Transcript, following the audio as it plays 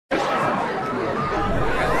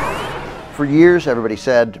for years, everybody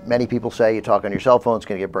said, many people say you talk on your cell phone, it's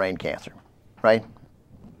going to get brain cancer, right?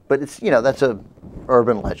 But it's, you know, that's a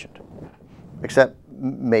urban legend, except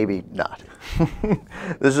maybe not.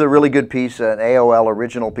 This is a really good piece, an AOL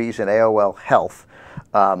original piece in AOL Health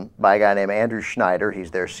by a guy named Andrew Schneider. He's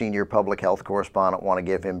their senior public health correspondent. Want to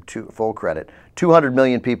give him full credit. 200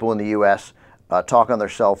 million people in the U.S. Talk on their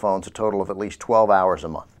cell phones a total of at least 12 hours a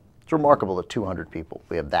month. It's remarkable that 200 people,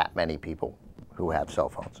 we have that many people who have cell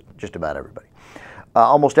phones, just about everybody.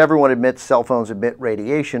 Almost everyone admits cell phones emit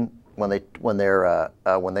radiation when they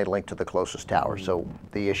link to the closest tower. So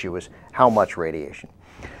the issue is how much radiation.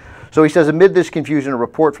 So he says, amid this confusion, a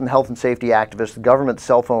report from health and safety activists, the government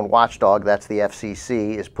cell phone watchdog, that's the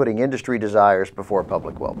FCC, is putting industry desires before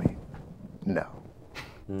public well-being. No.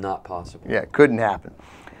 Not possible. Yeah, couldn't happen.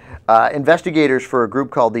 Investigators for a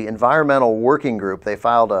group called the Environmental Working Group, they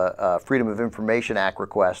filed a Freedom of Information Act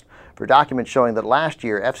request for documents showing that last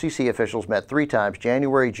year FCC officials met 3 times,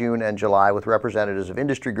 January, June, and July, with representatives of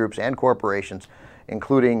industry groups and corporations,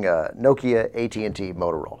 including Nokia, AT&T,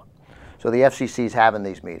 Motorola. So the FCC's having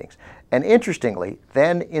these meetings. And interestingly,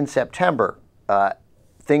 then in September,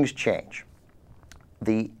 things change.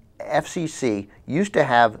 The FCC used to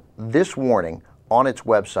have this warning on its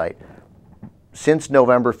website since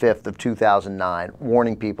November 5th of 2009,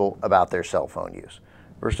 warning people about their cell phone use.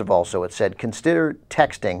 First of all, so it said, consider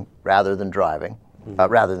texting rather than driving,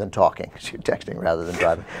 rather than talking. Texting rather than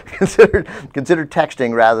driving. Consider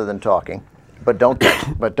texting rather than talking, but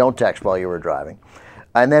don't text while you were driving.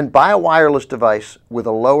 And then buy a wireless device with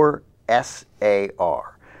a lower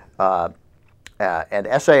SAR.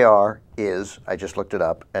 And SAR is, I just looked it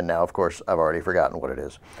up, and now, of course, I've already forgotten what it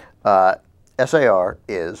is. SAR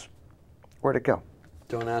is, where'd it go?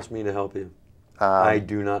 Don't ask me to help you. I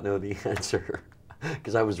do not know the answer,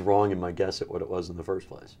 because I was wrong in my guess at what it was in the first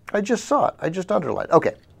place. I just saw it. I just underlined it.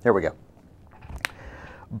 Okay, here we go.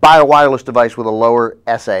 Buy a wireless device with a lower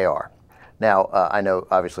SAR. Now, I know,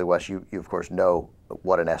 obviously, Wes, you of course know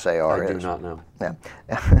what an SAR is. I do not know.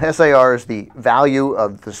 Yeah. SAR is the value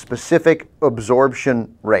of the specific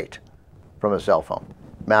absorption rate from a cell phone,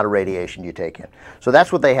 amount of radiation you take in. So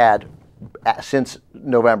that's what they had since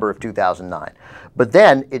November of 2009. But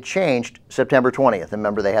then it changed September 20th.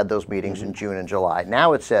 Remember, they had those meetings in June and July.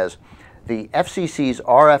 Now it says, the FCC's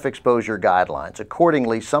RF exposure guidelines.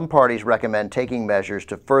 Accordingly, some parties recommend taking measures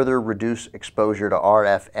to further reduce exposure to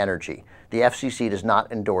RF energy. The FCC does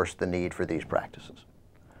not endorse the need for these practices.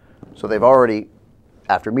 So they've already,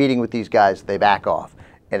 after meeting with these guys, they back off.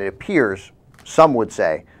 And it appears, some would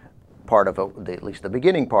say, part of at least the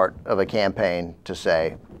beginning part of a campaign to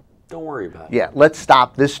say, don't worry about it. Yeah, let's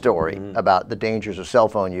stop this story about the dangers of cell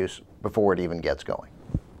phone use before it even gets going.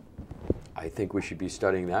 I think we should be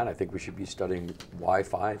studying that. I think we should be studying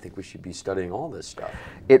Wi-Fi. I think we should be studying all this stuff.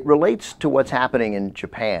 It relates to what's happening in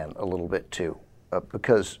Japan a little bit too,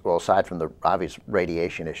 because, well, aside from the obvious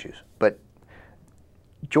radiation issues. But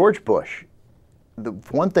George Bush, the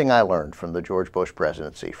one thing I learned from the George Bush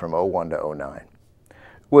presidency from 01 to 09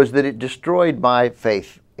 was that it destroyed my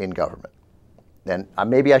faith in government. And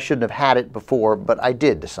maybe I shouldn't have had it before, but I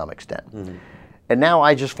did to some extent. And now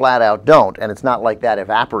I just flat out don't, and it's not like that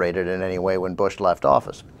evaporated in any way when Bush left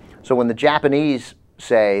office. So when the Japanese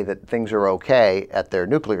say that things are okay at their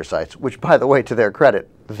nuclear sites, which, by the way, to their credit,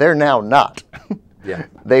 they're now not. Yeah.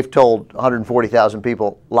 They've told 140,000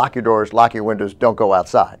 people, lock your doors, lock your windows, don't go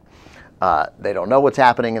outside. They don't know what's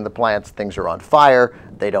happening in the plants. Things are on fire.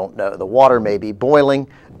 They don't know. The water may be boiling.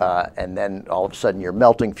 And then all of a sudden you're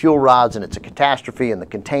melting fuel rods and it's a catastrophe, and the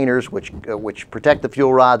containers which protect the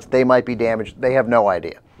fuel rods, they might be damaged. They have no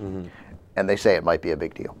idea. And they say it might be a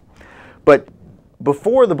big deal. But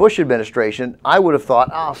before the Bush administration, I would have thought,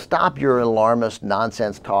 oh, stop your alarmist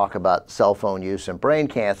nonsense talk about cell phone use and brain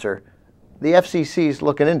cancer. The FCC's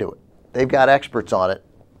looking into it. They've got experts on it,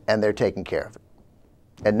 and they're taking care of it.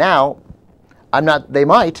 And now, they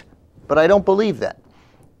might, but I don't believe that.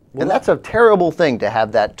 Well, and that's a terrible thing to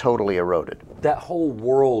have that totally eroded. That whole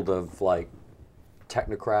world of like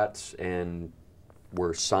technocrats and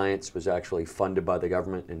where science was actually funded by the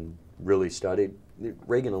government and really studied,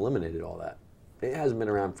 Reagan eliminated all that. It hasn't been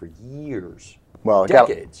around for years, well,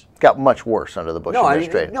 decades. It got much worse under the Bush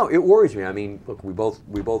administration. No, it worries me. I mean, look, we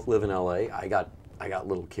both live in LA. I got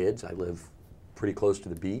little kids. I live pretty close to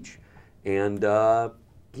the beach, and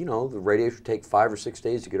you know, the radiation would take 5 or 6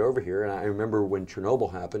 days to get over here. And I remember when Chernobyl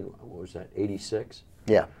happened, what was that, 86?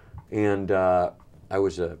 Yeah. And I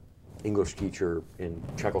was an English teacher in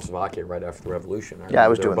Czechoslovakia right after the revolution. I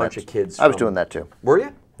was doing that. A bunch of kids. I was doing that too. Were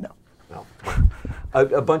you? No. No.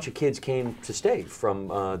 A bunch of kids came to stay from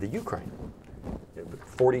the Ukraine.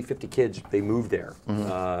 40, 50 kids, they moved there.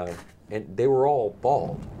 and they were all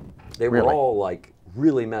bald. They were Really? all like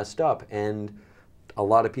really messed up, and a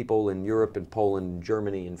lot of people in Europe and Poland, and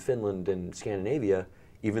Germany and Finland and Scandinavia,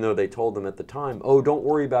 even though they told them at the time, "Oh, don't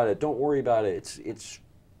worry about it. Don't worry about it. It's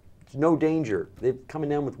no danger." They've coming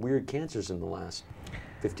down with weird cancers in the last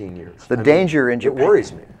 15 years. The danger in Japan. It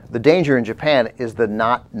worries me. The danger in Japan is the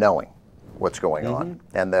not knowing what's going on,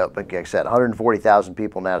 and like I said, 140,000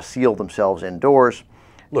 people now seal themselves indoors.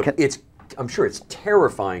 Look, I'm sure it's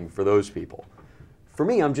terrifying for those people. For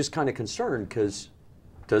me, I'm just kind of concerned because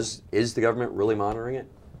is the government really monitoring it?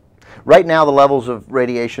 Right now, the levels of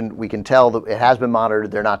radiation, we can tell that it has been monitored.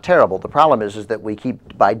 They're not terrible. The problem is that we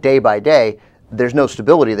keep, by day, there's no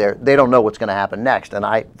stability there. They don't know what's going to happen next. And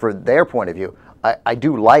for their point of view, I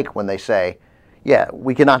do like when they say, yeah,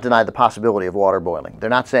 we cannot deny the possibility of water boiling. They're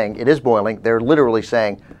not saying it is boiling. They're literally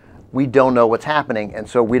saying, we don't know what's happening, and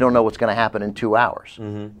so we don't know what's going to happen in 2 hours.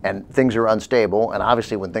 And things are unstable, and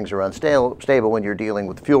obviously when things are unstable, when you're dealing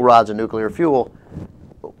with fuel rods and nuclear fuel,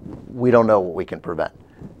 we don't know what we can prevent.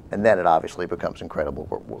 And then it obviously becomes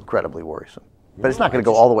incredibly worrisome. But it's not going to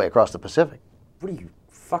go all the way across the Pacific. What are you,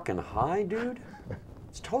 fucking high, dude?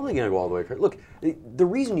 It's totally going to go all the way across. Look, the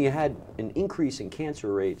reason you had an increase in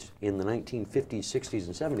cancer rates in the 1950s, 60s,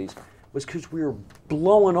 and 70s was because we were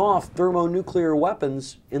blowing off thermonuclear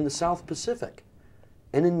weapons in the South Pacific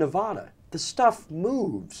and in Nevada. The stuff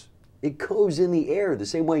moves. It goes in the air the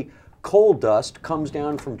same way coal dust comes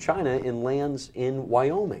down from China and lands in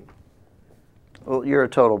Wyoming. Well, you're a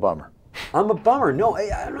total bummer. I'm a bummer. No,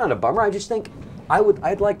 I'm not a bummer. I just think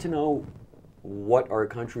I'd like to know what our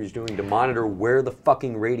country is doing to monitor where the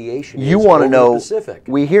fucking radiation is over the Pacific.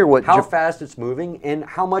 We hear what how fast it's moving and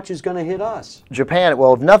how much is going to hit us. Japan.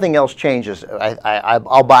 Well, if nothing else changes,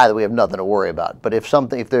 I'll buy that we have nothing to worry about. But if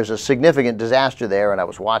there's a significant disaster there, and I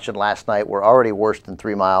was watching last night, we're already worse than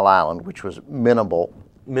 3 Mile Island, which was minimal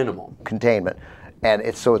containment, and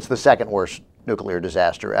it's the second worst nuclear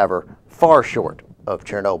disaster ever, far short of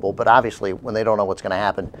Chernobyl. But obviously, when they don't know what's going to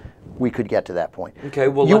happen, we could get to that point. Okay,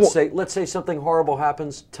 well, let's say something horrible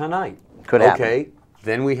happens tonight. Could happen. Okay,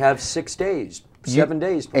 then we have 6 days, 7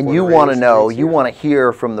 days. And you want to know, you want to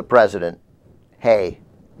hear from the president, hey,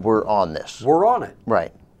 we're on this. We're on it.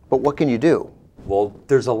 Right. But what can you do? Well,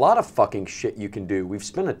 there's a lot of fucking shit you can do. We've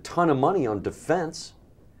spent a ton of money on defense.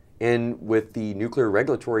 And with the Nuclear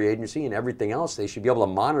Regulatory Agency and everything else, they should be able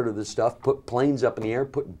to monitor this stuff, put planes up in the air,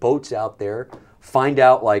 put boats out there, find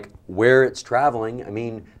out like where it's traveling. I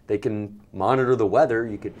mean, they can monitor the weather.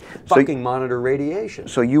 You could fucking monitor radiation.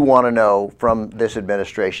 So you want to know from this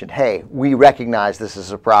administration, hey, we recognize this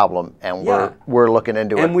is a problem, and we're looking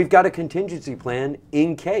into it. And we've got a contingency plan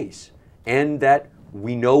in case, and that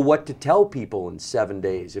we know what to tell people in 7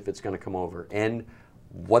 days if it's going to come over, and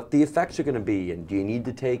what the effects are going to be, and do you need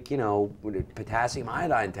to take, potassium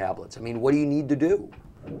iodine tablets? I mean, what do you need to do?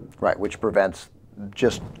 Right, which prevents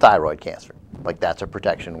just thyroid cancer. Like, that's a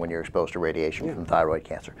protection when you're exposed to radiation from thyroid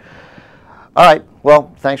cancer. All right,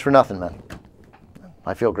 well, thanks for nothing, man.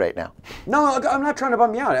 I feel great now. No, I'm not trying to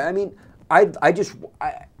bum you out. I mean,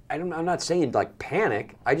 I'm not saying like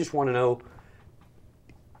panic. I just want to know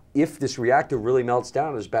if this reactor really melts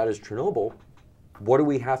down as bad as Chernobyl, what do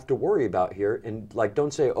we have to worry about here? And like,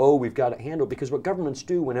 don't say, oh, we've got it handled, because what governments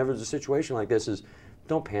do whenever there's a situation like this is,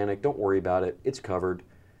 don't panic, don't worry about it, it's covered.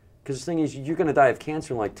 Because the thing is, you're going to die of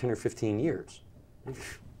cancer in like 10 or 15 years.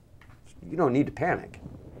 You don't need to panic.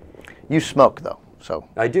 You smoke, though, so.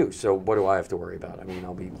 I do, so what do I have to worry about? I mean,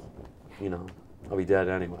 I'll be dead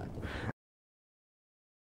anyway.